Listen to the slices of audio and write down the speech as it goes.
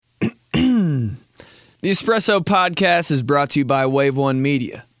The Espresso Podcast is brought to you by Wave One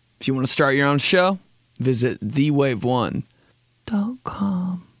Media. If you want to start your own show, visit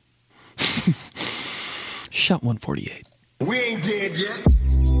thewave1.com. Shot 148. We ain't dead yet.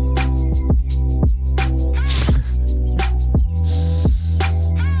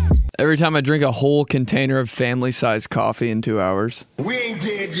 Every time I drink a whole container of family-sized coffee in 2 hours. We ain't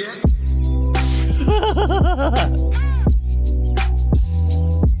dead yet.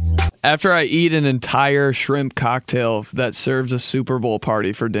 After I eat an entire shrimp cocktail that serves a Super Bowl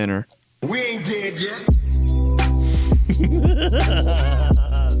party for dinner. We ain't dead yet.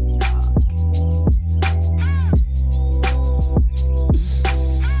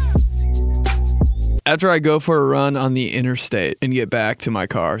 After I go for a run on the interstate and get back to my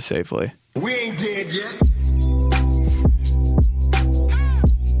car safely. We ain't dead yet.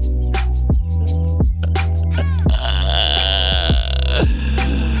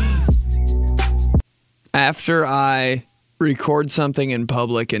 After I record something in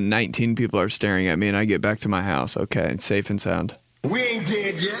public and 19 people are staring at me and I get back to my house, okay, safe and sound. We ain't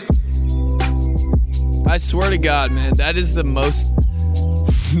dead yet. I swear to God, man, that is the most...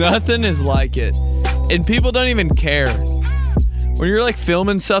 Nothing is like it. And people don't even care. When you're like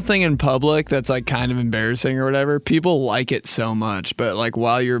filming something in public that's like kind of embarrassing or whatever, people like it so much. But like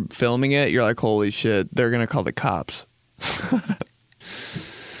while you're filming it, you're like, holy shit, they're going to call the cops.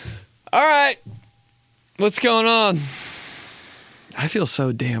 All right. What's going on? I feel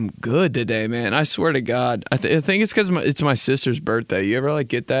so damn good today, man. I swear to God. I think it's because it's my sister's birthday. You ever like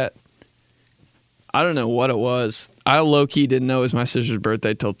get that? I don't know what it was. I low-key didn't know it was my sister's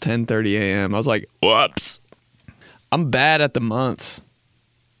birthday till 10:30 a.m. I was like, whoops. I'm bad at the months.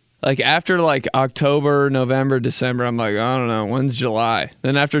 Like after like October, November, December, I'm like, I don't know. When's July?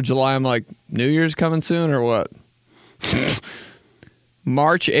 Then after July, I'm like, New Year's coming soon or what?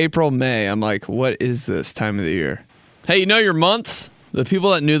 March, April, May. I'm like, what is this time of the year? Hey, you know your months? The people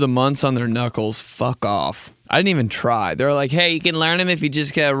that knew the months on their knuckles, fuck off. I didn't even try. They were like, hey, you can learn them if you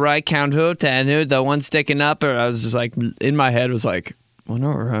just get right count who, 10 who, the one sticking up. Or I was just like, in my head was like, I wonder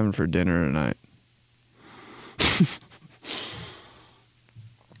what we're having for dinner tonight.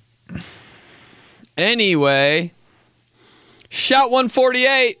 Anyway, shot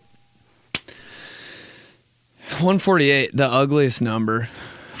 148. 148, the ugliest number.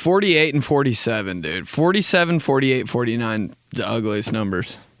 48 and 47, dude. 47, 48, 49, the ugliest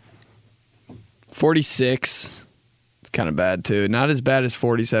numbers. 46, it's kind of bad too. Not as bad as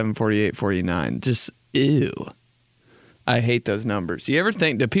 47, 48, 49. Just, ew. I hate those numbers. You ever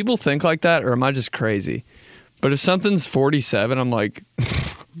think, do people think like that or am I just crazy? But if something's 47, I'm like,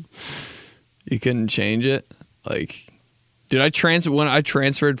 you couldn't change it? Like, dude, when I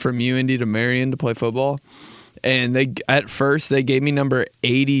transferred from UIndy to Marion to play football, and at first they gave me number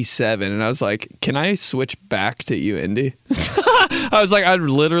 87, and I was like, can I switch back to UIndy? I was like, I'd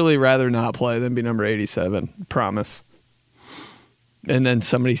literally rather not play than be number 87. Promise. And then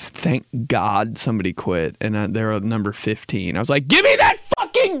thank God somebody quit, and they were number 15. I was like, give me that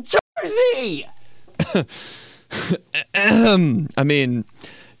fucking jersey! I mean,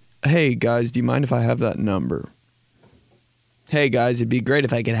 hey guys, do you mind if I have that number? Hey guys, it'd be great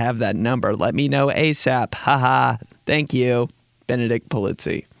if I could have that number. Let me know ASAP. Haha. Thank you. Benedict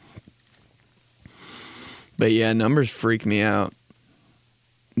Polizzi. But yeah, numbers freak me out.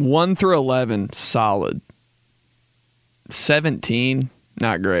 1 through 11, solid. 17,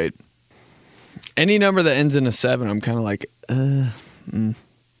 not great. Any number that ends in a 7, I'm kind of like, God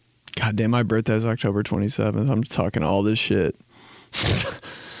damn, my birthday is October 27th. I'm just talking all this shit.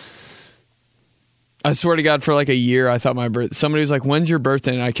 I swear to God, for like a year, I thought somebody was like, when's your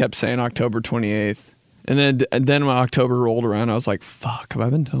birthday? And I kept saying October 28th. And then when October rolled around, I was like, fuck, have I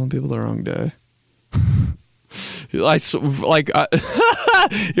been telling people the wrong day? You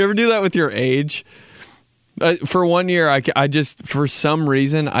ever do that with your age? For 1 year, I just, for some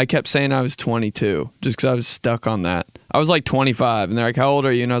reason, I kept saying I was 22 just because I was stuck on that. I was like 25, and they're like, how old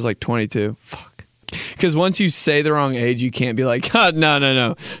are you? And I was like 22. Fuck. Because once you say the wrong age, you can't be like,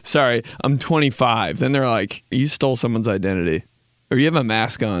 no, sorry, I'm 25. Then they're like, you stole someone's identity. Or you have a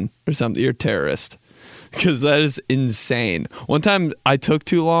mask on or something. You're a terrorist. Because that is insane. One time I took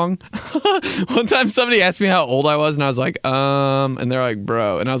too long. One time somebody asked me how old I was, and I was like, and they're like,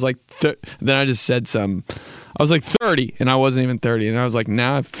 bro. And I was like, then I just said some. I was like 30, and I wasn't even 30. And I was like,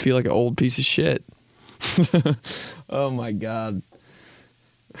 now I feel like an old piece of shit. Oh my God.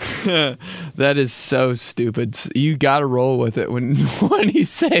 That is so stupid. You gotta roll with it when you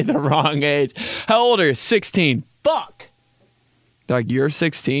say the wrong age. How old are you? 16. Fuck. Like, you're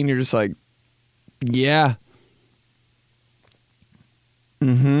 16, you're just like, yeah.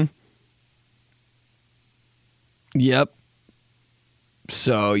 Yep.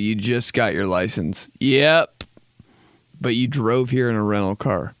 So you just got your license. Yep. But you drove here in a rental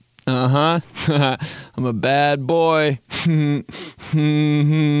car. Uh-huh. I'm a bad boy.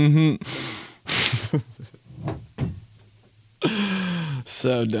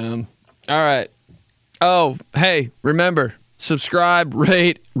 So dumb. All right. Oh, hey, remember, subscribe,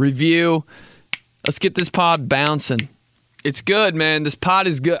 rate, review. Let's get this pod bouncing. It's good, man. This pod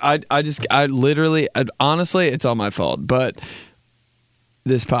is good. Honestly, it's all my fault, but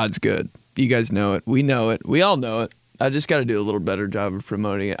this pod's good. You guys know it. We know it. We all know it. I just got to do a little better job of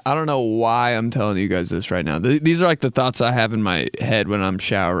promoting it. I don't know why I'm telling you guys this right now. These are like the thoughts I have in my head when I'm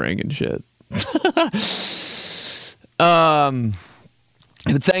showering and shit.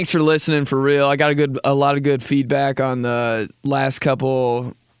 Thanks for listening, for real. I got a lot of good feedback on the last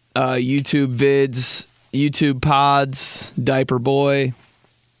couple YouTube vids, YouTube pods, Diaper Boy,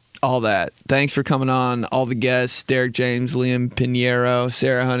 all that. Thanks for coming on, all the guests, Derek James, Liam Pinheiro,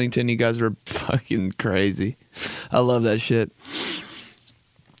 Sarah Huntington. You guys were fucking crazy. I love that shit.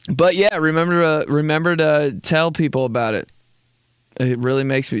 But yeah, remember to tell people about it. It really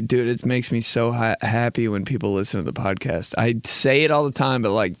makes me, dude, it makes me so happy when people listen to the podcast. I say it all the time,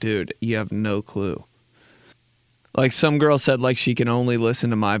 but like, dude, you have no clue. Like some girl said, like, she can only listen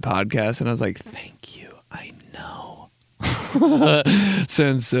to my podcast, and I was like, thank you. I know.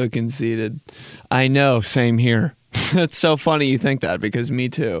 Sounds so conceited. I know. Same here. It's so funny you think that, because me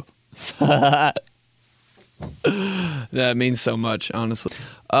too. That means so much, honestly.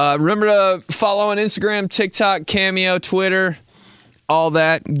 Remember to follow on Instagram, TikTok, Cameo, Twitter, all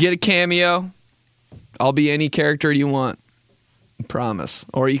that. Get a Cameo. I'll be any character you want. Promise.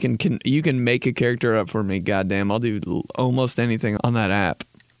 Or you can make a character up for me. Goddamn, I'll do almost anything on that app.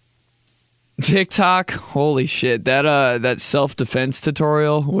 TikTok, holy shit. That self-defense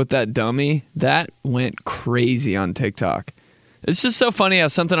tutorial with that dummy, that went crazy on TikTok. It's just so funny how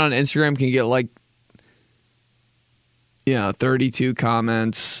something on Instagram can get like, 32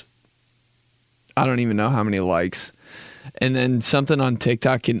 comments. I don't even know how many likes. And then something on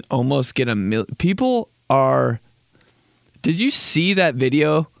TikTok can almost get a million. People are... Did you see that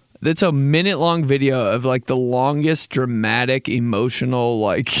video? That's a minute-long video of like the longest dramatic, emotional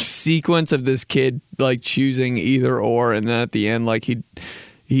like sequence of this kid like choosing either or, and then at the end like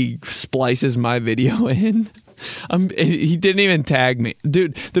he splices my video in. He didn't even tag me,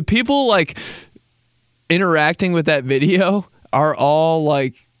 dude. The people like interacting with that video are all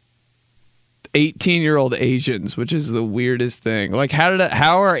like 18-year-old Asians, which is the weirdest thing. Like, how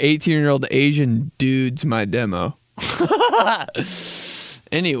are 18-year-old Asian dudes my demo?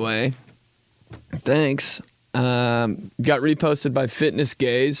 Anyway, thanks. Got reposted by Fitness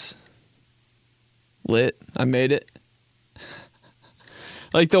Gaze. Lit. I made it.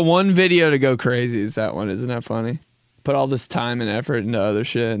 Like, the one video to go crazy is that one. Isn't that funny? Put all this time and effort into other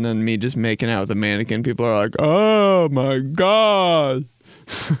shit, and then me just making out with a mannequin. People are like, oh my God.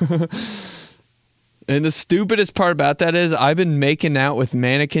 And the stupidest part about that is I've been making out with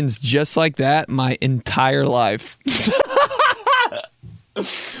mannequins just like that my entire life.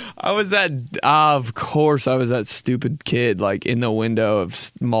 Of course I was that stupid kid, like in the window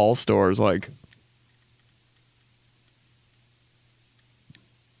of mall stores, like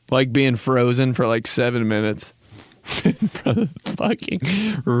being frozen for like 7 minutes. Fucking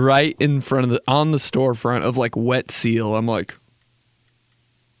right in front of on the storefront of like Wet Seal. I'm like,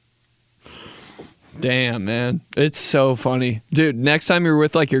 damn, man. It's so funny. Dude, next time you're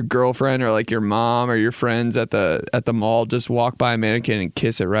with like your girlfriend or like your mom or your friends at the mall, just walk by a mannequin and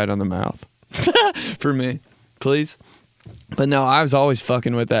kiss it right on the mouth. For me, please. But no, I was always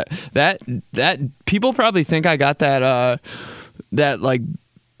fucking with that. That people probably think I got that like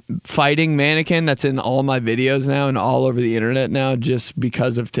fighting mannequin that's in all my videos now and all over the internet now just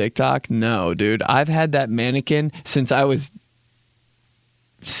because of TikTok. No, dude. I've had that mannequin since I was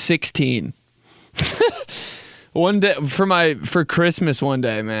 16. One day for Christmas one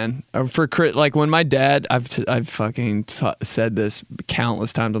day, man. Like when my dad, I've fucking said this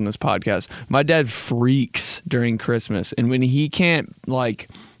countless times on this podcast. My dad freaks during Christmas, and when he can't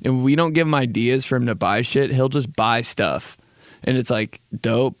and we don't give him ideas for him to buy shit, he'll just buy stuff, and it's like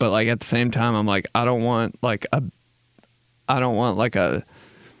dope. But like at the same time, I'm like, I don't want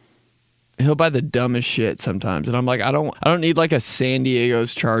he'll buy the dumbest shit sometimes, and I'm like, I don't need like a San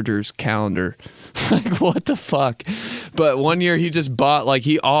Diego's Chargers calendar. Like, what the fuck? But one year he just bought like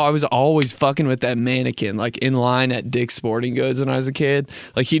I was always fucking with that mannequin like in line at Dick's Sporting Goods when I was a kid.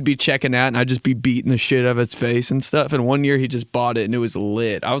 Like he'd be checking out and I'd just be beating the shit out of its face and stuff. And one year he just bought it and it was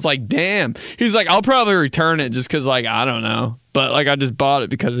lit. I was like, damn. He's like, I'll probably return it just because like I don't know. But like I just bought it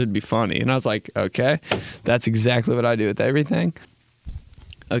because it'd be funny. And I was like, okay, that's exactly what I do with everything.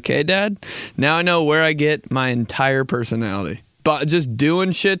 Okay, Dad. Now I know where I get my entire personality. But just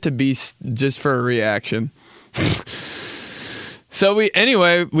doing shit to be just for a reaction. So we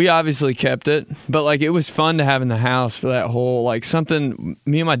obviously kept it, but like it was fun to have in the house for that whole like something.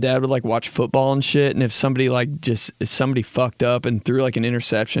 Me and my dad would like watch football and shit, and if somebody fucked up and threw like an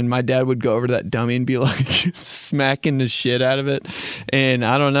interception, my dad would go over to that dummy and be like smacking the shit out of it, and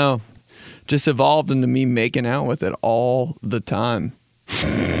I don't know, just evolved into me making out with it all the time.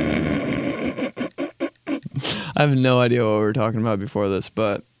 I have no idea what we were talking about before this,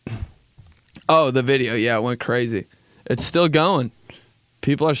 but the video, yeah, it went crazy. It's still going.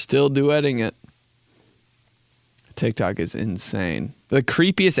 People are still duetting it. TikTok is insane. The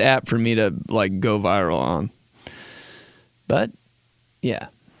creepiest app for me to like go viral on. But yeah.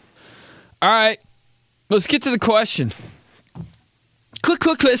 All right. Let's get to the question. Quick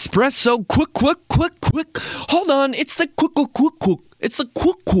espresso. Quick. Hold on. It's the quick. It's the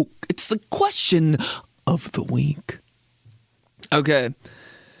quick. It's the question of the week. Okay.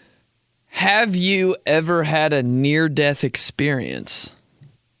 Have you ever had a near-death experience?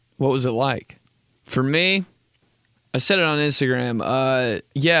 What was it like? For me, I said it on Instagram.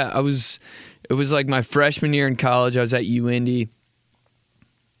 It was like my freshman year in college. I was at UIndy.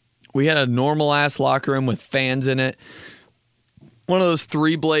 We had a normal-ass locker room with fans in it. One of those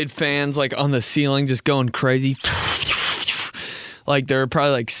 3-blade fans like on the ceiling just going crazy. Like there were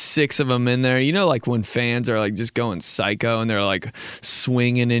probably like 6 of them in there. You know, like when fans are like just going psycho and they're like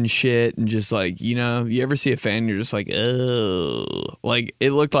swinging and shit and just like, you know, you ever see a fan and you're just like, oh, like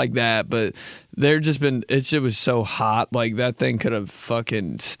it looked like that, but it was so hot. Like that thing could have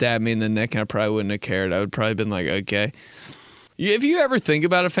fucking stabbed me in the neck and I probably wouldn't have cared. I would probably been like, okay. If you ever think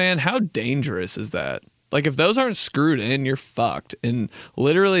about a fan, how dangerous is that? Like, if those aren't screwed in, you're fucked. And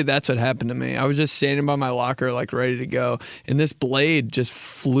literally, that's what happened to me. I was just standing by my locker, like, ready to go. And this blade just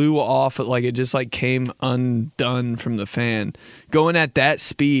flew off. Like, it just, like, came undone from the fan. Going at that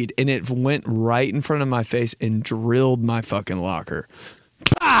speed. And it went right in front of my face and drilled my fucking locker.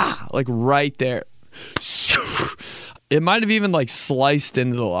 Bah! Like, right there. It might have even, like, sliced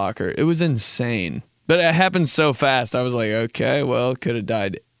into the locker. It was insane. But it happened so fast. I was like, okay, well, could have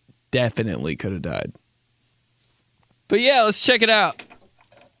died. Definitely could have died. But yeah, let's check it out.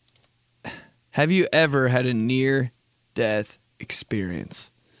 Have you ever had a near-death experience?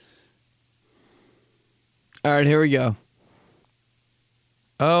 All right, here we go.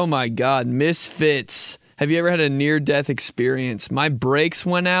 Oh my God, Misfits. Have you ever had a near-death experience? My brakes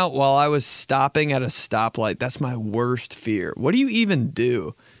went out while I was stopping at a stoplight. That's my worst fear. What do you even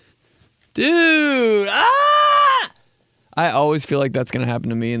do? Dude, I always feel like that's going to happen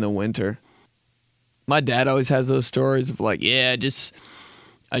to me in the winter. My dad always has those stories of like, yeah,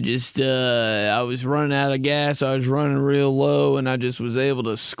 I was running out of gas. I was running real low and I just was able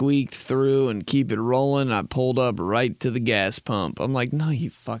to squeak through and keep it rolling. I pulled up right to the gas pump. I'm like, no, you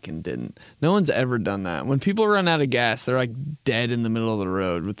fucking didn't. No one's ever done that. When people run out of gas, they're like dead in the middle of the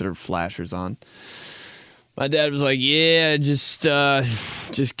road with their flashers on. My dad was like, yeah, just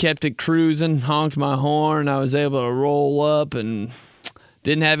kept it cruising, honked my horn. I was able to roll up and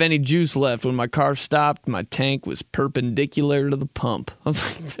didn't have any juice left. When my car stopped, my tank was perpendicular to the pump. I was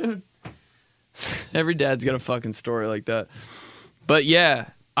like, dude, every dad's got a fucking story like that. But yeah,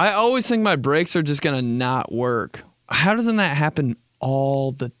 I always think my brakes are just going to not work. How doesn't that happen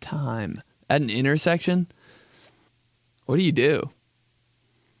all the time? At an intersection? What do you do?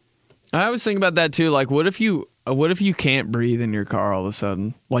 I always think about that too. Like, what if you can't breathe in your car all of a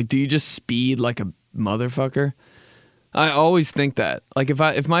sudden? Like, do you just speed like a motherfucker? I always think that. Like,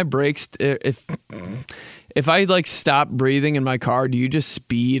 if my brakes, if I like stop breathing in my car, do you just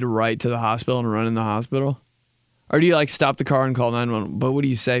speed right to the hospital and run in the hospital? Or do you like stop the car and call 911? But what do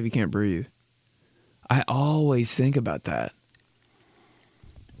you say if you can't breathe? I always think about that.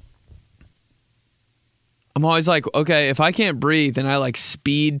 I'm always like, okay, if I can't breathe and I like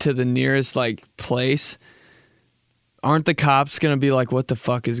speed to the nearest like place, aren't the cops going to be like, what the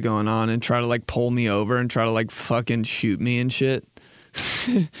fuck is going on? And try to like pull me over and try to like fucking shoot me and shit.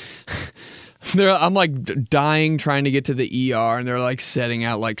 I'm like dying trying to get to the ER and they're like setting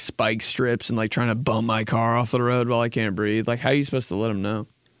out like spike strips and like trying to bum my car off the road while I can't breathe. Like, how are you supposed to let them know?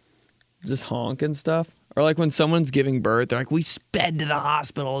 Just honk and stuff? Or like when someone's giving birth, they're like, we sped to the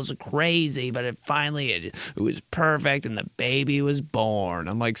hospital. It was crazy, but it was perfect and the baby was born.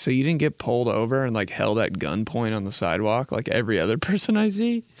 I'm like, so you didn't get pulled over and like held at gunpoint on the sidewalk like every other person I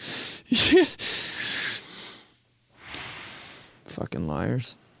see? Fucking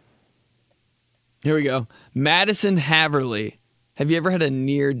liars. Here we go. Madison Haverly. Have you ever had a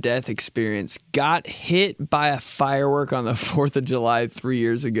near-death experience? Got hit by a firework on the 4th of July 3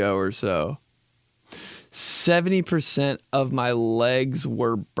 years ago or so. 70% of my legs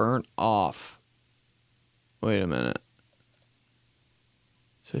were burnt off. Wait a minute.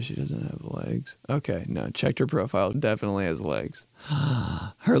 So she doesn't have legs? Okay, no. Checked her profile. Definitely has legs.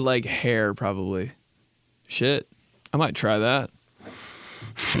 Her leg hair, probably. Shit. I might try that.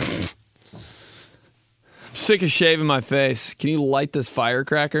 I'm sick of shaving my face. Can you light this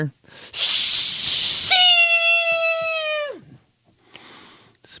firecracker?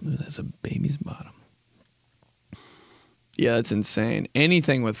 Smooth as a baby's bottom. Yeah, that's insane.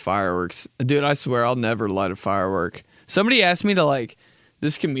 Anything with fireworks. Dude, I swear I'll never light a firework. Somebody asked me to like,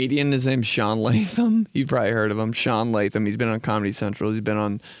 this comedian, his name's Sean Latham. You've probably heard of him. Sean Latham. He's been on Comedy Central. He's been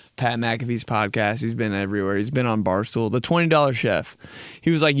on Pat McAfee's podcast. He's been everywhere. He's been on Barstool. The $20 Chef.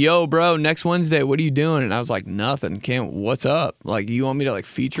 He was like, yo, bro, next Wednesday, what are you doing? And I was like, nothing. What's up? Like, you want me to like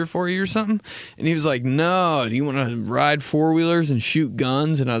feature for you or something? And he was like, no, do you want to ride four-wheelers and shoot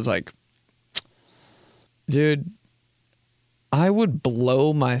guns? And I was like, dude, I would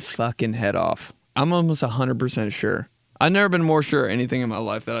blow my fucking head off. I'm almost 100% sure. I've never been more sure of anything in my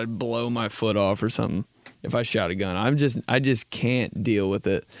life that I'd blow my foot off or something if I shot a gun. I just can't deal with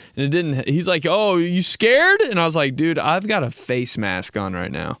it. And it didn't. He's like, oh, you scared? And I was like, dude, I've got a face mask on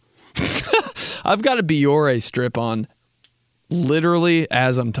right now. I've got a Biore strip on literally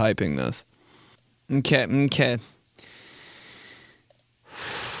as I'm typing this. Okay.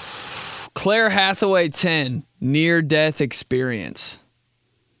 Claire Hathaway 10, near-death experience.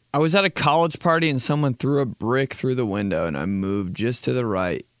 I was at a college party and someone threw a brick through the window and I moved just to the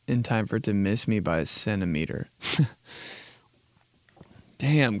right in time for it to miss me by a centimeter.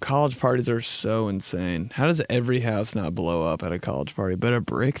 Damn, college parties are so insane. How does every house not blow up at a college party? But a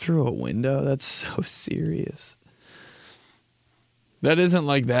brick through a window? That's so serious. That isn't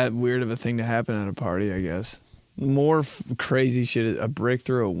like that weird of a thing to happen at a party, I guess. More crazy shit, a brick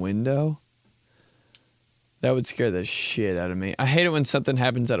through a window? That would scare the shit out of me. I hate it when something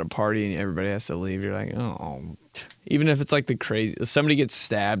happens at a party and everybody has to leave. You're like, oh. Even if it's like the crazy, if somebody gets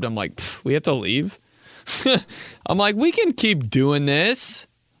stabbed, I'm like, we have to leave? I'm like, we can keep doing this.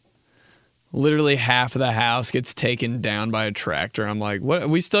 Literally half of the house gets taken down by a tractor. I'm like, what?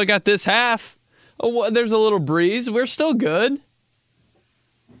 We still got this half. Oh, what? There's a little breeze. We're still good.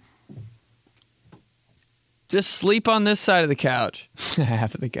 Just sleep on this side of the couch.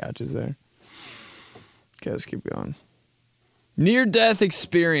 Half of the couch is there. Okay, let's keep going. Near-death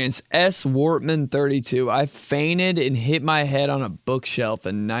experience. S. Wortman, 32. I fainted and hit my head on a bookshelf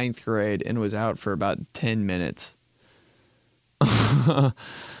in 9th grade and was out for about 10 minutes. Oh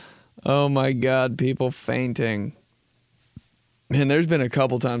my God, people fainting. Man, there's been a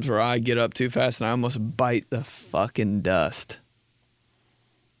couple times where I get up too fast and I almost bite the fucking dust.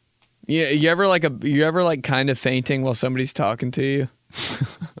 Yeah, you ever like kind of fainting while somebody's talking to you?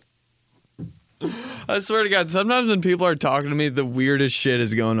 I swear to God, sometimes when people are talking to me, the weirdest shit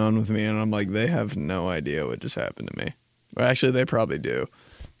is going on with me, and I'm like, they have no idea what just happened to me. Or actually, they probably do.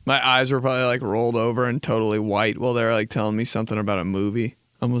 My eyes were probably like rolled over and totally white while they're like telling me something about a movie.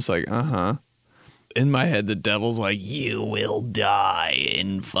 I'm just like, uh-huh. In my head, the devil's like, you will die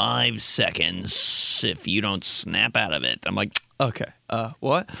in 5 seconds if you don't snap out of it. I'm like, okay,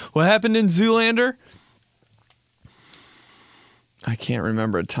 what? What happened in Zoolander? I can't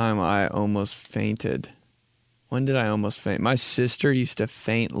remember a time I almost fainted. When did I almost faint? My sister used to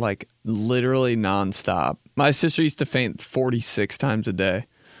faint like literally nonstop. My sister used to faint 46 times a day.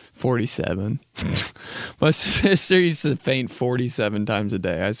 47. My sister used to faint 47 times a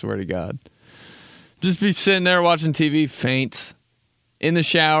day, I swear to God. Just be sitting there watching TV, faints. In the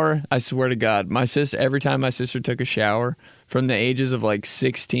shower, I swear to God. My sister, every time my sister took a shower, from the ages of like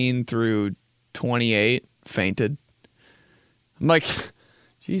 16 through 28, fainted. I'm like,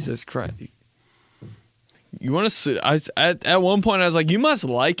 Jesus Christ. You want to sit? At one point, I was like, you must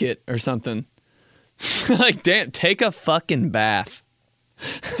like it or something. Like, damn, take a fucking bath.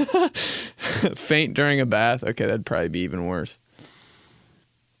 Faint during a bath? Okay, that'd probably be even worse.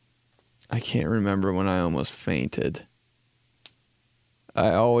 I can't remember when I almost fainted.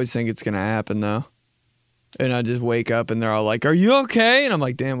 I always think it's going to happen, though. And I just wake up and they're all like, are you okay? And I'm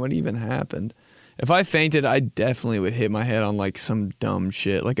like, damn, what even happened? If I fainted, I definitely would hit my head on like some dumb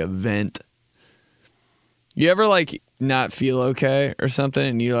shit, like a vent. You ever like not feel okay or something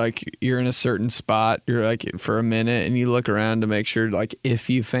and you're in a certain spot, you're like for a minute and you look around to make sure like if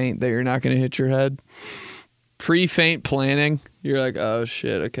you faint that you're not going to hit your head? Pre-faint planning, you're like, oh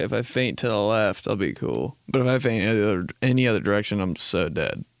shit, okay, if I faint to the left, I'll be cool. But if I faint any other direction, I'm so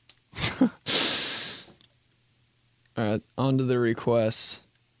dead. All right, on to the requests.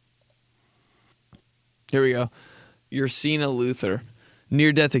 Here we go. Ursina Luther,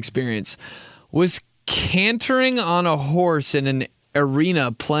 near-death experience. Was cantering on a horse in an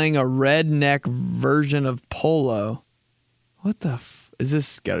arena playing a redneck version of polo. What the is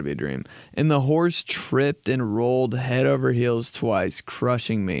this? Gotta be a dream. And the horse tripped and rolled head over heels twice,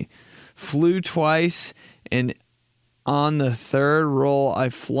 crushing me. Flew twice, and on the third roll, I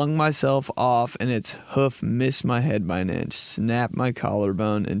flung myself off, and its hoof missed my head by an inch, snapped my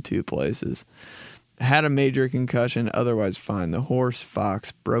collarbone in 2 places. Had a major concussion, otherwise fine. The horse,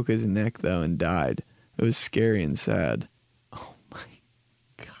 Fox, broke his neck, though, and died. It was scary and sad. Oh, my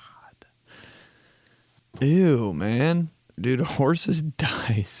God. Ew, man. Dude, horses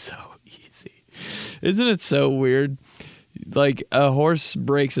die so easy. Isn't it so weird? Like, a horse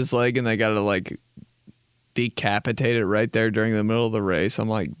breaks his leg and they gotta, like, decapitate it right there during the middle of the race. I'm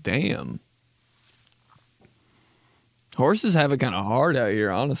like, damn. Horses have it kind of hard out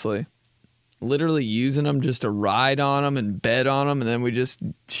here, honestly. Literally using them just to ride on them and bet on them, and then we just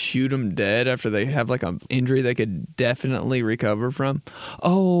shoot them dead after they have like an injury they could definitely recover from.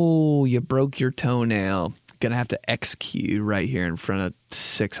 Oh, you broke your toenail. Gonna have to execute right here in front of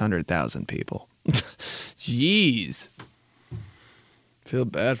 600,000 people. Jeez. Feel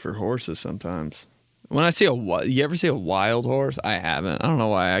bad for horses sometimes. When I see you ever see a wild horse? I haven't. I don't know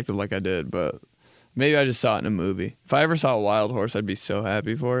why I acted like I did, but maybe I just saw it in a movie. If I ever saw a wild horse, I'd be so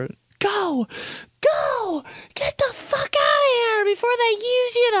happy for it. Go! Get the fuck out of here before they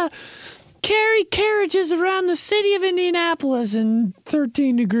use you to carry carriages around the city of Indianapolis in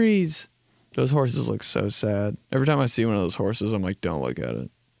 13 degrees. Those horses look so sad. Every time I see one of those horses, I'm like, don't look at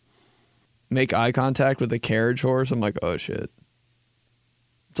it. Make eye contact with a carriage horse, I'm like, oh shit.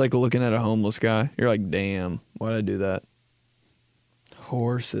 It's like looking at a homeless guy. You're like, damn, why'd I do that?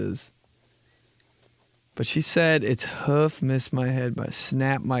 Horses. But she said its hoof missed my head by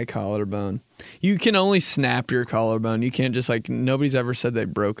snapped my collarbone. You can only snap your collarbone. You can't just like, nobody's ever said they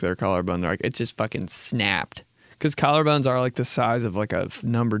broke their collarbone. They're like, it's just fucking snapped. Because collarbones are like the size of like a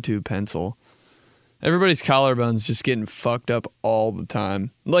number 2 pencil. Everybody's collarbone's just getting fucked up all the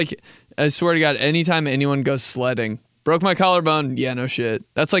time. Like, I swear to God, anytime anyone goes sledding, broke my collarbone, yeah, no shit.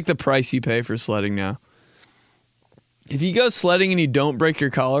 That's like the price you pay for sledding now. If you go sledding and you don't break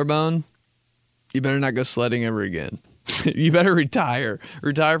your collarbone, you better not go sledding ever again. You better retire.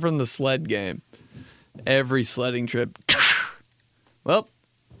 Retire from the sled game. Every sledding trip. Well,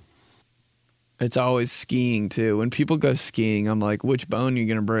 it's always skiing too. When people go skiing, I'm like, which bone are you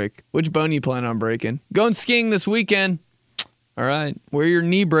going to break? Which bone you plan on breaking? Going skiing this weekend. All right. Wear your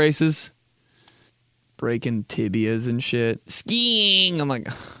knee braces. Breaking tibias and shit. Skiing. I'm like,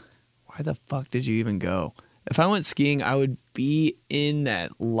 why the fuck did you even go? If I went skiing, I would be in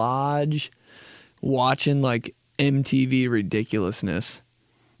that lodge watching like MTV ridiculousness.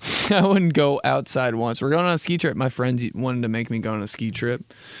 I wouldn't go outside once. We're going on a ski trip. My friends wanted to make me go on a ski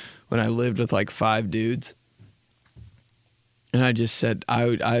trip when I lived with like 5 dudes. And I just said,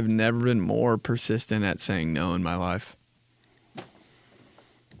 I've never been more persistent at saying no in my life.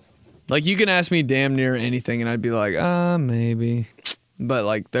 Like, you can ask me damn near anything and I'd be like, maybe. But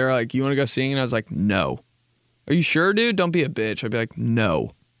like, they're like, you want to go skiing? And I was like, no. Are you sure, dude? Don't be a bitch. I'd be like,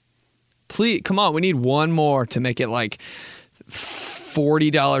 no. Please, come on. We need one more to make it like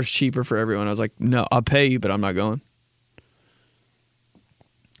 $40 cheaper for everyone. I was like, no, I'll pay you, but I'm not going.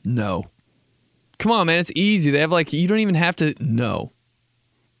 No. Come on, man. It's easy. They have like, you don't even have to, no.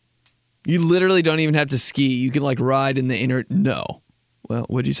 You literally don't even have to ski. You can like ride in the inner, no. Well,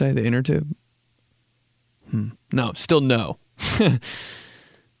 what'd you say? The inner tube? No, still no. I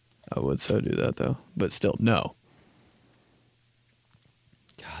would so do that though, but still no.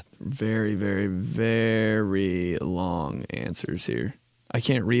 God, very, very, very long answers here. I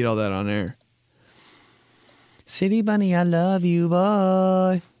can't read all that on air. City Bunny, I love you,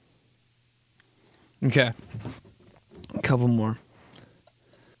 boy. Okay. A couple more.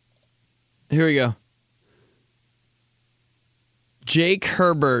 Here we go. Jake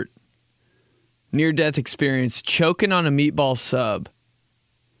Herbert, near-death experience, choking on a meatball sub.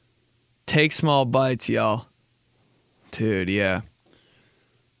 Take small bites, y'all. Dude, yeah.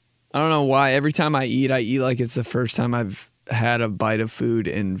 I don't know why. Every time I eat like it's the first time I've had a bite of food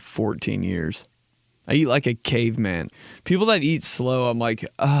in 14 years. I eat like a caveman. People that eat slow, I'm like,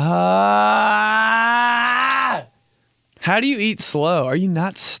 How do you eat slow? Are you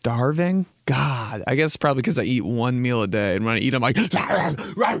not starving? God, I guess probably because I eat one meal a day, and when I eat, I'm like, they're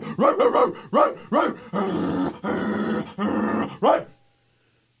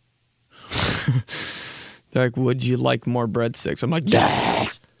like, would you like more breadsticks? I'm like,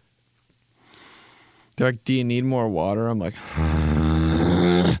 yes. They're like, do you need more water? I'm like,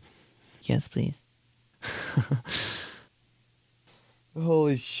 yes, please.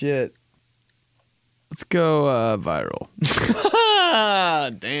 Holy shit. Let's go viral.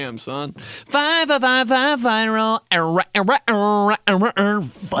 Damn, son. Viral.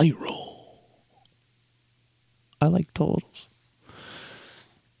 Viral. I like totals.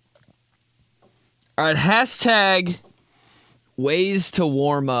 All right, hashtag ways to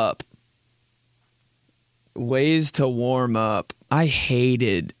warm up. Ways to warm up. I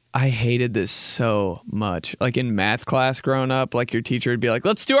hated this so much. Like in math class growing up, like your teacher would be like,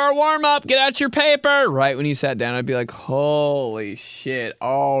 let's do our warm up, get out your paper. Right when you sat down, I'd be like, holy shit,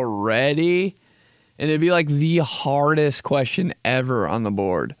 already? And it'd be like the hardest question ever on the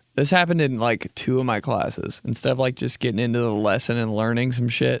board. This happened in like 2 of my classes. Instead of like just getting into the lesson and learning some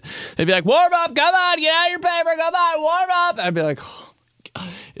shit, they'd be like, warm up, come on, get out your paper, come on, warm up. I'd be like, oh my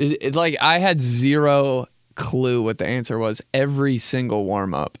God. It's like I had zero clue what the answer was every single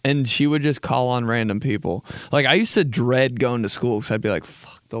warm up, and she would just call on random people. Like I used to dread going to school because I'd be like,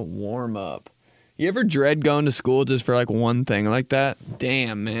 fuck the warm up. You ever dread going to school just for like one thing like that?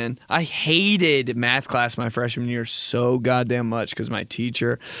 Damn, man. I hated math class my freshman year so goddamn much because my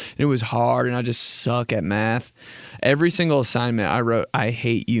teacher, it was hard and I just suck at math. Every single assignment I wrote, I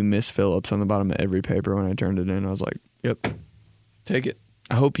hate you, Miss Phillips, on the bottom of every paper when I turned it in. I was like, yep, take it.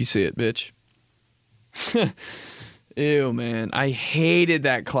 I hope you see it, bitch. Ew, man. I hated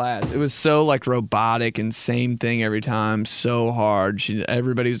that class. It was so like robotic and same thing every time. So hard.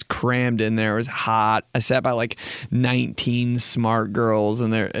 Everybody was crammed in there. It was hot. I sat by like 19 smart girls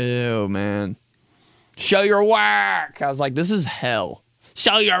and they're, ew, man. Show your work. I was like, this is hell.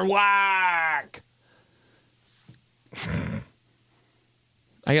 Show your work.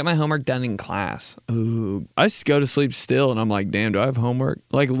 I got my homework done in class. Ooh, I just go to sleep still and I'm like, damn, do I have homework?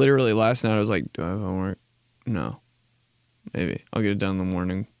 Like literally last night I was like, do I have homework? No. Maybe. I'll get it done in the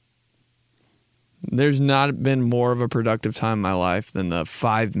morning. There's not been more of a productive time in my life than the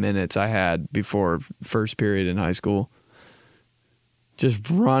 5 minutes I had before first period in high school. Just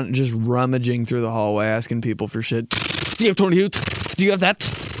rummaging through the hallway asking people for shit. Do you have 22? Do you have that?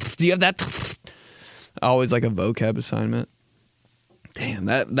 Do you have that? Always like a vocab assignment. Damn,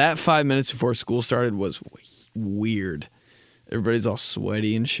 that 5 minutes before school started was weird. Everybody's all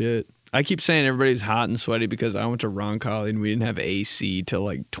sweaty and shit. I keep saying everybody's hot and sweaty because I went to Roncalli and we didn't have AC till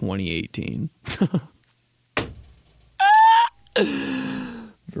like 2018.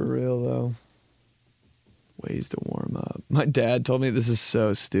 For real though. Ways to warm up. My dad told me this is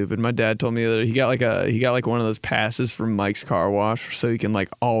so stupid. My dad told me that he got like one of those passes from Mike's Car Wash so he can like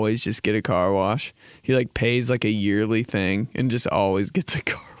always just get a car wash. He like pays like a yearly thing and just always gets a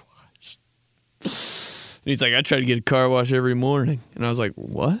car wash. And he's like, I try to get a car wash every morning. And I was like,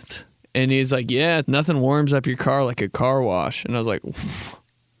 what? And he's like, yeah, nothing warms up your car like a car wash. And I was like,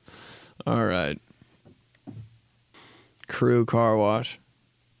 all right. Crew car wash.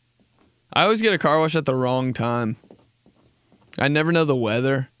 I always get a car wash at the wrong time. I never know the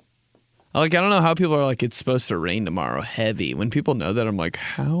weather. I don't know how people are like, it's supposed to rain tomorrow, heavy. When people know that, I'm like,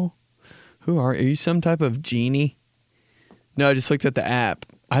 how? Who are you? Some type of genie? No, I just looked at the app.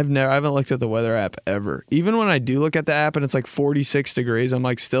 I haven't looked at the weather app ever. Even when I do look at the app and it's like 46 degrees, I'm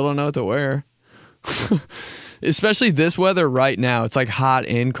like, still don't know what to wear. Especially this weather right now. It's like hot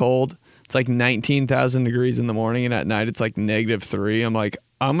and cold. It's like 19,000 degrees in the morning, and at night it's like -3. I'm like,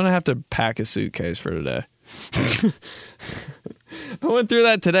 I'm going to have to pack a suitcase for today. I went through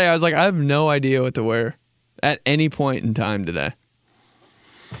that today. I was like, I have no idea what to wear at any point in time today.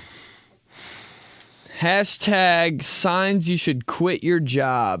 Hashtag signs you should quit your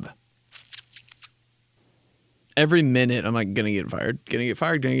job. Every minute, I'm like, gonna get fired, gonna get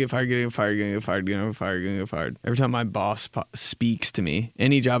fired, gonna get fired, gonna get fired, gonna get fired, gonna get fired, gonna get fired. Every time my boss speaks to me,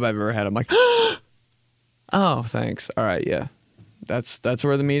 any job I've ever had, I'm like, oh, thanks. All right, yeah. That's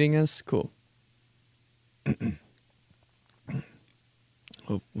where the meeting is? Cool.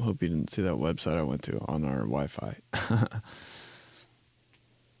 Hope you didn't see that website I went to on our Wi-Fi.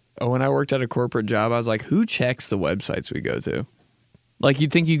 When I worked at a corporate job, I was like, who checks the websites we go to? Like,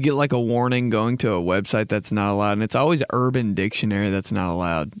 you'd think you'd get like a warning going to a website that's not allowed, and it's always Urban Dictionary that's not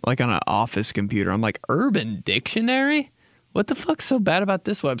allowed. Like on an office computer. I'm like, Urban Dictionary? What the fuck's so bad about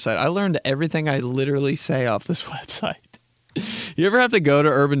this website? I learned everything I literally say off this website. You ever have to go to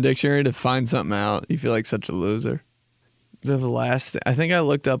Urban Dictionary to find something out? You feel like such a loser. The last, I think I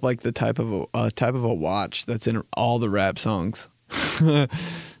looked up like the type of a watch that's in all the rap songs.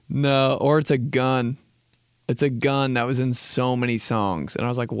 No, or it's a gun. It's a gun that was in so many songs, and I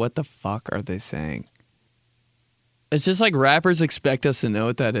was like, what the fuck are they saying? It's just like rappers expect us to know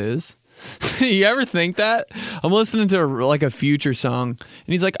what that is. You ever think that? I'm listening to like a Future song, and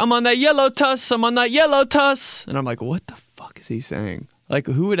he's like, I'm on that yellow tuss, I'm on that yellow tuss. And I'm like, what the fuck is he saying? Like,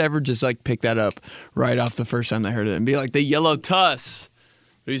 who would ever just like pick that up right off the first time they heard it and be like, the yellow tuss?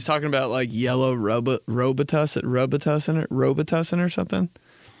 But he's talking about like yellow Robitussin or something.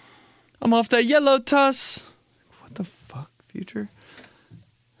 I'm off that yellow tuss. What the fuck, Future?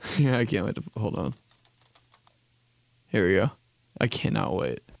 Yeah, I can't wait to, hold on. Here we go. I cannot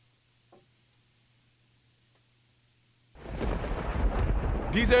wait.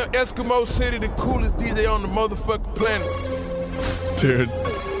 DJ Eskimo City, the coolest DJ on the motherfucking planet. Dude,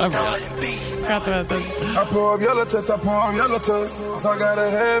 I forgot that. I pour up yellow test, so I gotta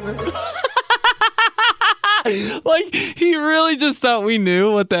have it. Like, he really just thought we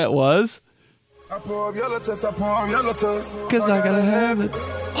knew what that was. I pour up yellow test, cause I gotta have it.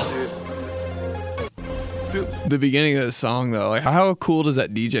 The beginning of the song, though, like, how cool does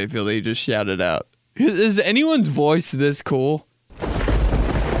that DJ feel that he just shouted out? Is anyone's voice this cool?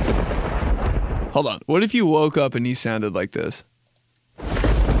 Hold on. What if you woke up and you sounded like this?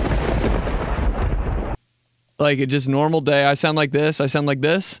 Like a just normal day. I sound like this. I sound like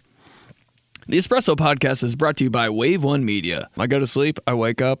this. The Espresso Podcast is brought to you by Wave One Media. I go to sleep. I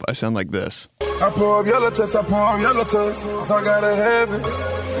wake up. I sound like this. I pour up yellow test, so I gotta have it.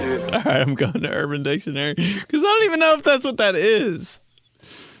 All right, I'm going to Urban Dictionary because I don't even know if that's what that is.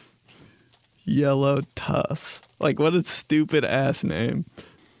 Yellow Tuss. Like, what a stupid ass name.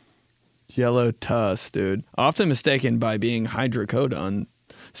 Yellow Tuss, dude. Often mistaken by being hydrocodone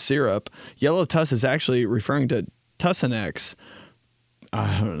syrup, yellow tuss is actually referring to Tussinex.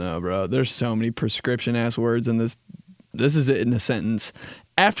 I don't know, bro. There's so many prescription-ass words in this. This is it in a sentence.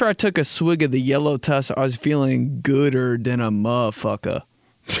 After I took a swig of the yellow tuss, I was feeling gooder than a motherfucker.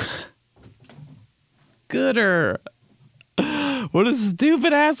 Gooder. What a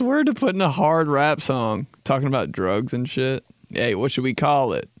stupid-ass word to put in a hard rap song. Talking about drugs and shit. Hey, what should we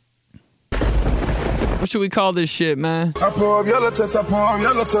call it? What should we call this shit, man? I pour up yellow test, so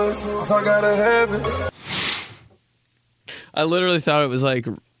I gotta have it. I literally thought it was like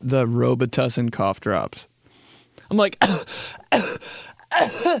the Robitussin cough drops. I'm like,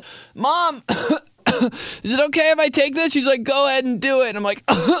 Mom, is it okay if I take this? She's like, go ahead and do it. And I'm like,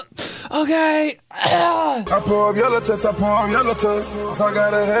 okay. I pour up yellow test, so I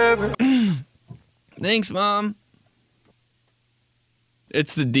gotta have it. Thanks, Mom.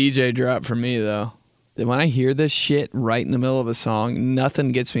 It's the DJ drop for me, though. When I hear this shit right in the middle of a song,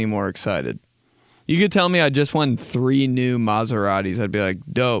 nothing gets me more excited. You could tell me I just won 3 new Maseratis. I'd be like,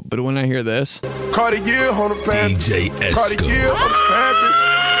 dope. But when I hear this, Cartier on the DJ Esco. Cartier on the Panthers.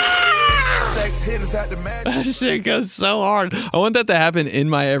 Stacks hitters at the match. that shit goes so hard. I want that to happen in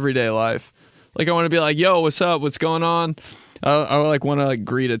my everyday life. Like, I want to be like, yo, what's up? What's going on? I like want to like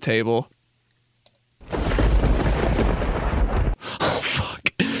greet a table.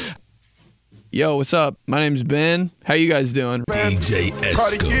 Yo, what's up? My name's Ben. How you guys doing? DJ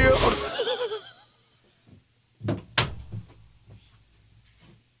Esco.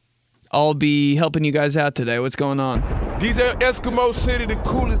 I'll be helping you guys out today. What's going on? DJ Eskimo City, the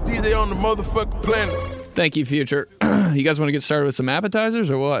coolest DJ on the motherfucking planet. Thank you, Future. You guys want to get started with some appetizers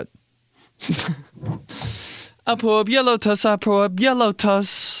or what? I pour up yellow tuss, I pour up yellow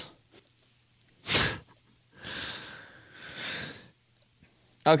tuss.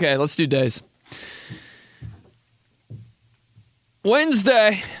 Okay, let's do days.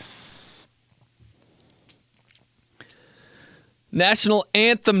 Wednesday. National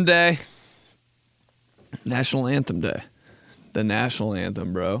Anthem Day. National Anthem Day. The national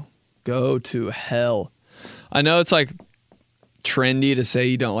anthem, bro. Go to hell. I know it's like trendy to say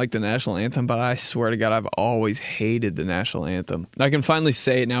you don't like the national anthem, but I swear to God, I've always hated the national anthem. I can finally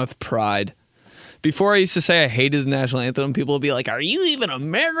say it now with pride. Before I used to say I hated the national anthem, people would be like, are you even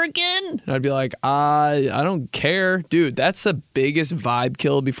American? And I'd be like, I don't care. Dude, that's the biggest vibe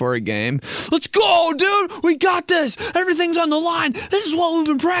kill before a game. Let's go, dude. We got this. Everything's on the line. This is what we've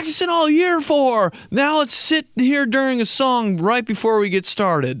been practicing all year for. Now let's sit here during a song right before we get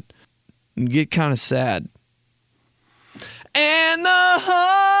started and get kind of sad. And the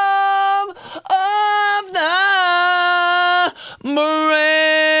hum of the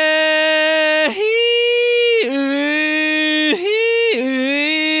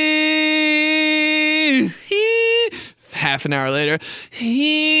half an hour later,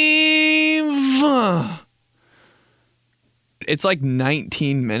 heave. It's like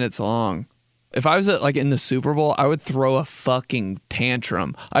 19 minutes long. If I was at, like in the Super Bowl, I would throw a fucking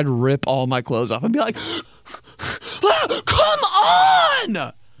tantrum. I'd rip all my clothes off and be like, come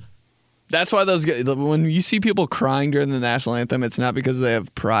on! That's why those guys, when you see people crying during the national anthem, it's not because they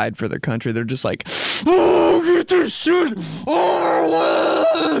have pride for their country. They're just like, oh, get this shit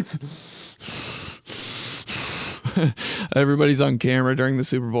over with. Everybody's on camera during the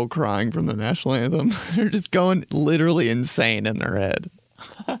Super Bowl crying from the national anthem. They're just going literally insane in their head.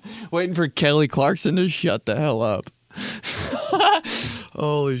 Waiting for Kelly Clarkson to shut the hell up.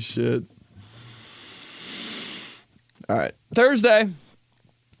 Holy shit. All right. Thursday,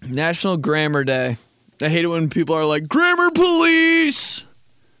 National Grammar Day. I hate it when people are like, grammar police.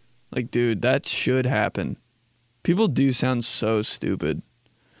 Like, dude, that should happen. People do sound so stupid.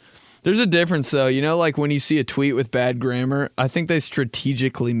 There's a difference, though. You know, like when you see a tweet with bad grammar, I think they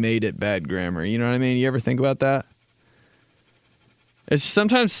strategically made it bad grammar. You know what I mean? You ever think about that? It's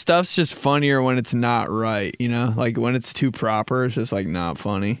sometimes stuff's just funnier when it's not right, you know? Like when it's too proper, it's just like not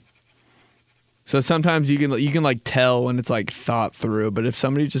funny. So sometimes you can like tell when it's like thought through, but if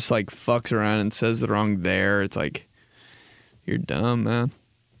somebody just like fucks around and says the wrong there, it's like you're dumb, man.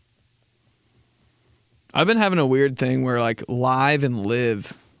 I've been having a weird thing where like live and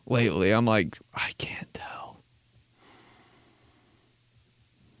live lately, I'm like, I can't tell.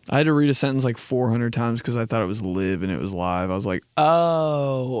 I had to read a sentence like 400 times because I thought it was live and it was live. I was like,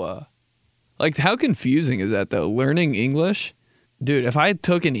 oh. Like, how confusing is that, though? Learning English? Dude, if I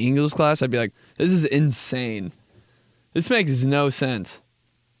took an English class, I'd be like, this is insane. This makes no sense.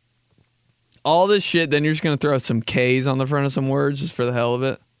 All this shit, then you're just going to throw some K's on the front of some words just for the hell of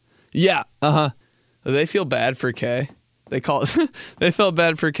it? Yeah, uh-huh. They feel bad for K. They felt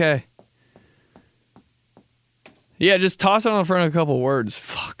bad for K. Yeah, just toss it on the front of a couple words.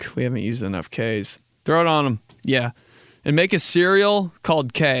 Fuck, we haven't used enough K's. Throw it on them. Yeah. And make a cereal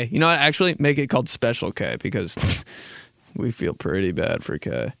called K. You know what? Actually, make it called Special K because we feel pretty bad for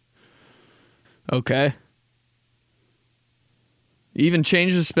K. Okay. Even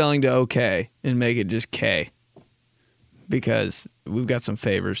change the spelling to okay and make it just K because we've got some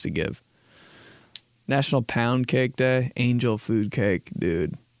favors to give. National Pound Cake Day, Angel Food Cake,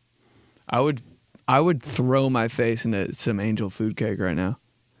 dude. I would throw my face into some Angel Food Cake right now.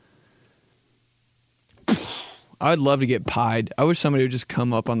 I'd love to get pied. I wish somebody would just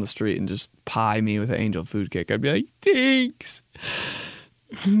come up on the street and just pie me with an Angel Food Cake. I'd be like, thanks.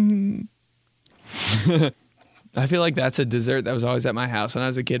 I feel like that's a dessert that was always at my house. When I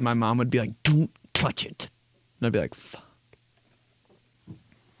was a kid, my mom would be like, don't touch it. And I'd be like, fuck.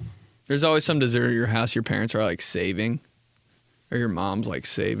 There's always some dessert at your house your parents are like saving. Or your mom's like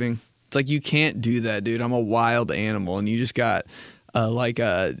saving. It's like, you can't do that, dude. I'm a wild animal. And you just got like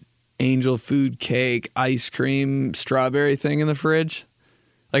a Angel Food Cake, ice cream, strawberry thing in the fridge.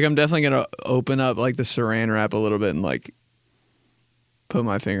 Like, I'm definitely going to open up like the saran wrap a little bit and like put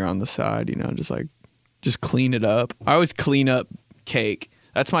my finger on the side, you know, just clean it up. I always clean up cake.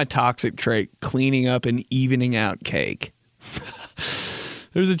 That's my toxic trait, cleaning up and evening out cake.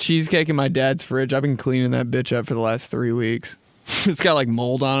 There's a cheesecake in my dad's fridge. I've been cleaning that bitch up for the last 3 weeks. It's got like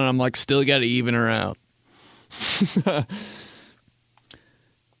mold on it. I'm like, still got to even her out.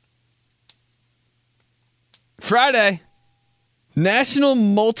 Friday, National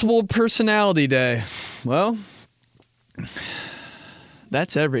Multiple Personality Day. Well,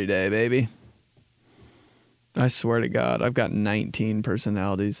 that's every day, baby. I swear to God, I've got 19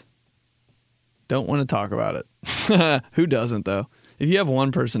 personalities. Don't want to talk about it. Who doesn't, though? If you have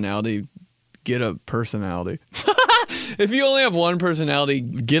one personality, get a personality. If you only have one personality,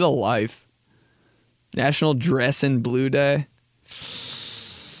 get a life. National Dress in Blue Day.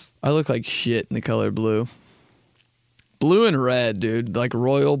 I look like shit in the color blue. Blue and red, dude. Like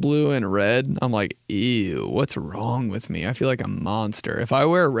royal blue and red. I'm like, ew, what's wrong with me? I feel like a monster. If I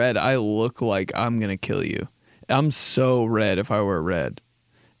wear red, I look like I'm going to kill you. I'm so red if I wear red.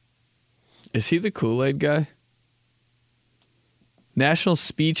 Is he the Kool-Aid guy? National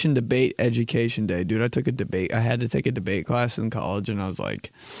Speech and Debate Education Day. Dude, I had to take a debate class in college, and I was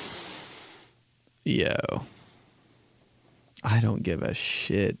like, yo, I don't give a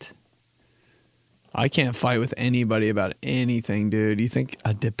shit. I can't fight with anybody about anything, dude. You think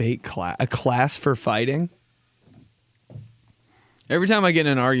a debate class, a class for fighting? Every time I get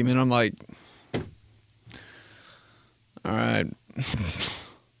in an argument, I'm like, all right.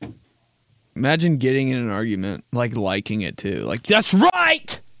 Imagine getting in an argument, like liking it too. Like, that's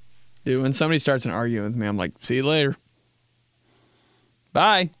right! Dude, when somebody starts an argument with me, I'm like, see you later.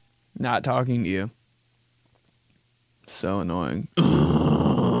 Bye. Not talking to you. So annoying.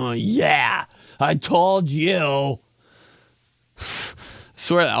 Yeah, I told you.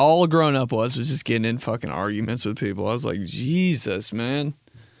 swear that all growing up was just getting in fucking arguments with people. I was like, Jesus, man.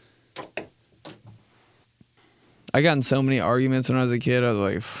 I got in so many arguments when I was a kid. I was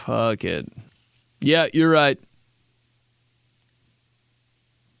like, fuck it. Yeah, you're right.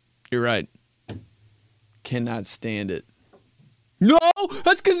 You're right. Cannot stand it. No,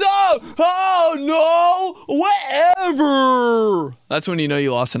 that's because no, whatever. That's when you know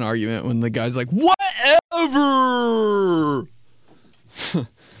you lost an argument, when the guy's like, whatever.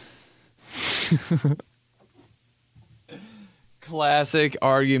 Classic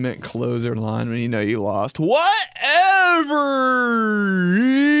argument closer line when you know you lost. Whatever.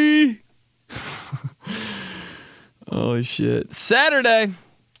 Holy shit. Saturday,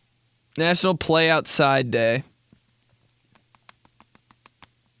 National Play Outside Day.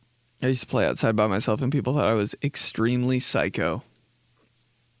 I used to play outside by myself, and people thought I was extremely psycho.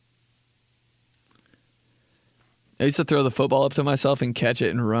 I used to throw the football up to myself and catch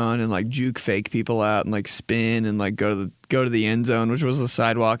it and run and like juke fake people out and like spin and like go to the end zone, which was the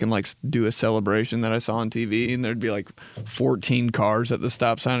sidewalk, and like do a celebration that I saw on TV. And there'd be like 14 cars at the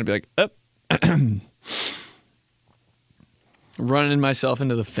stop sign. I'd be like, up, running myself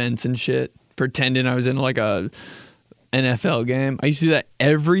into the fence and shit, pretending I was in like a NFL game. I used to do that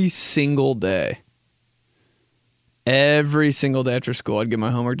every single day. Every single day after school, I'd get my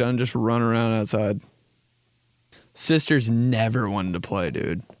homework done, just run around outside. Sisters never wanted to play,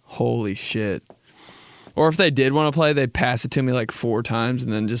 dude. Holy shit. Or if they did want to play, they'd pass it to me like 4 times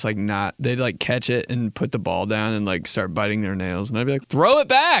and then just like not. They'd like catch it and put the ball down and like start biting their nails. And I'd be like, throw it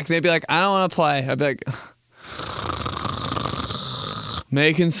back. They'd be like, I don't want to play. I'd be like,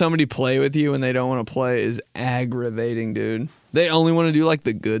 making somebody play with you when they don't want to play is aggravating, dude. They only want to do like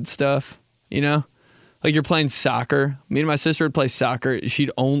the good stuff, you know? Like you're playing soccer. Me and my sister would play soccer.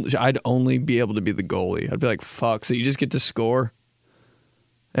 I'd only be able to be the goalie. I'd be like, fuck. So you just get to score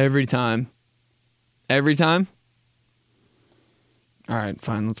every time. Every time? All right,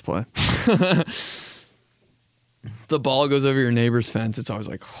 fine, let's play. The ball goes over your neighbor's fence. It's always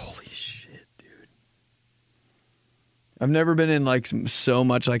like, holy shit, dude. I've never been in like so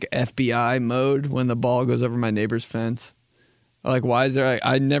much like FBI mode when the ball goes over my neighbor's fence. Like, why is there like,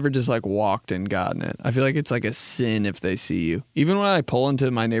 I never just like walked and gotten it. I feel like it's like a sin if they see you. Even when I pull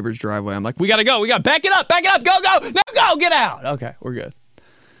into my neighbor's driveway, I'm like, we gotta go, back it up, go, no, go, get out. Okay, we're good.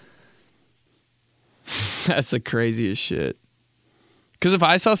 That's the craziest shit. Because if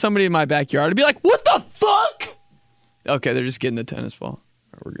I saw somebody in my backyard, I'd be like, what the fuck? Okay, they're just getting the tennis ball. All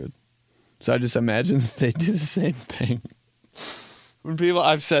right, we're good. So I just imagine that they do the same thing. When people,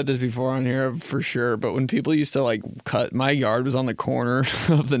 I've said this before on here for sure, but when people used to like cut, my yard was on the corner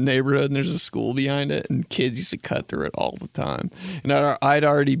of the neighborhood and there's a school behind it, and kids used to cut through it all the time. And I'd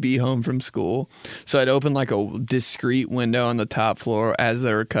already be home from school. So I'd open like a discreet window on the top floor as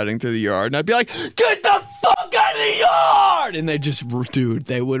they were cutting through the yard. And I'd be like, get the fuck out of the yard! And they just, dude,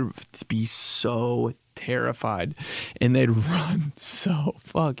 they would be so terrified. And they'd run so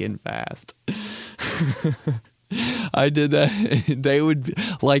fucking fast. I did that. They would,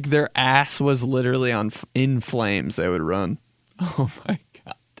 like, their ass was literally in flames. They would run. Oh my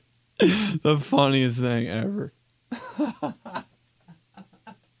God. The funniest thing ever.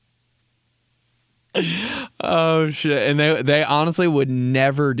 Oh shit. And they honestly would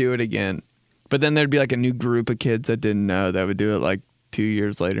never do it again. But then there'd be like a new group of kids that didn't know that would do it like 2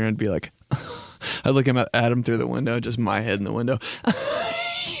 years later, and it'd be like, I'd look at them through the window, just my head in the window.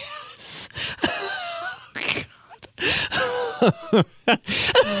 Yes. All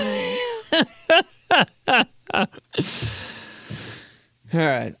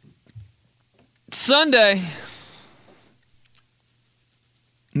right. Sunday,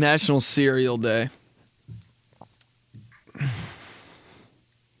 National Cereal Day.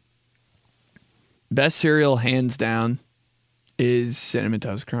 Best cereal, hands down, is Cinnamon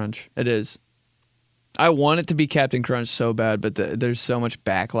Toast Crunch. It is. I want it to be Captain Crunch so bad, but there's so much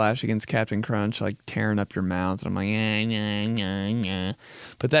backlash against Captain Crunch, like tearing up your mouth. And I'm like, yeah.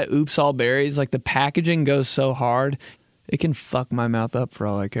 But that Oops All Berries, like the packaging goes so hard, it can fuck my mouth up for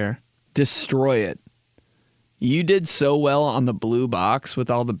all I care. Destroy it. You did so well on the blue box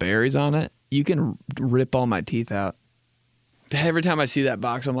with all the berries on it, you can rip all my teeth out. Every time I see that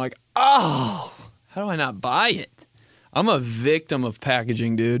box, I'm like, oh, how do I not buy it? I'm a victim of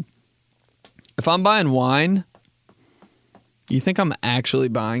packaging, dude. If I'm buying wine, you think I'm actually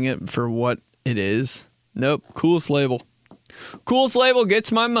buying it for what it is? Nope. Coolest label. Coolest label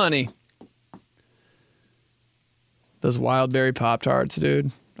gets my money. Those wild berry Pop-Tarts,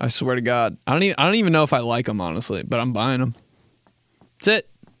 dude. I swear to God. I don't even know if I like them, honestly, but I'm buying them. That's it.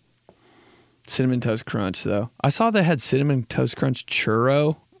 Cinnamon Toast Crunch, though. I saw they had Cinnamon Toast Crunch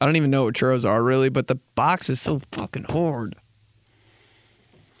churro. I don't even know what churros are, really, but the box is so fucking hard.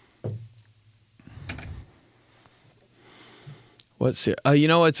 You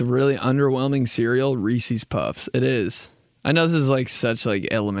know what's a really underwhelming cereal? Reese's Puffs. It is. I know this is like such like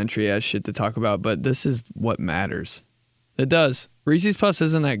elementary ass shit to talk about, but this is what matters. It does. Reese's Puffs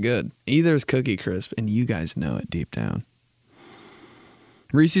isn't that good. Either is Cookie Crisp, and you guys know it deep down.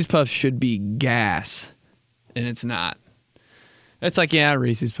 Reese's Puffs should be gas, and it's not. It's like, yeah,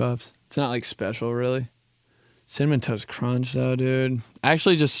 Reese's Puffs. It's not like special, really. Cinnamon Toast Crunch, though, dude.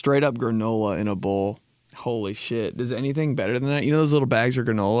 Actually, just straight up granola in a bowl. Holy shit. Does anything better than that? You know those little bags of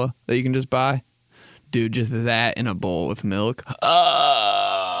granola that you can just buy? Dude, just that in a bowl with milk.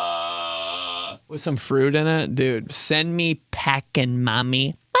 With some fruit in it. Dude, send me packing,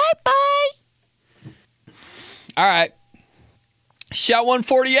 mommy. Bye-bye. All right. Shot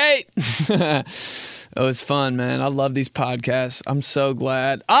 148. It was fun, man. I love these podcasts. I'm so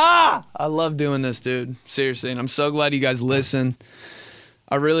glad. I love doing this, dude. Seriously. And I'm so glad you guys listen.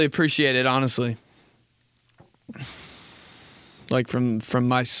 I really appreciate it, honestly. Like from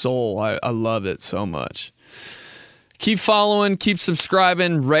my soul, I love it so much. Keep following, keep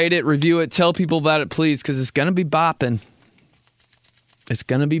subscribing, rate it, review it, tell people about it, please, because it's gonna be bopping. It's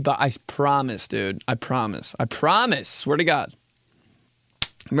gonna be I promise, dude. I promise. Swear to God.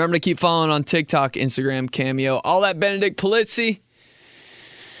 Remember to keep following on TikTok, Instagram, Cameo, all that Benedict Polizzi.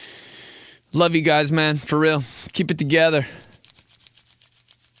 Love you guys, man. For real. Keep it together.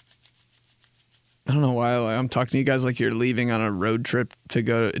 I don't know why I'm talking to you guys like you're leaving on a road trip to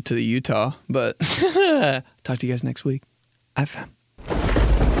go to the Utah, but talk to you guys next week. FM.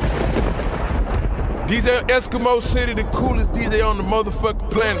 DJ Eskimo City, the coolest DJ on the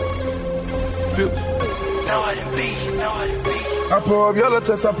motherfucking planet. I pour up yellow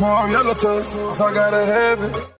test, I pour up yellow test, so I gotta have it.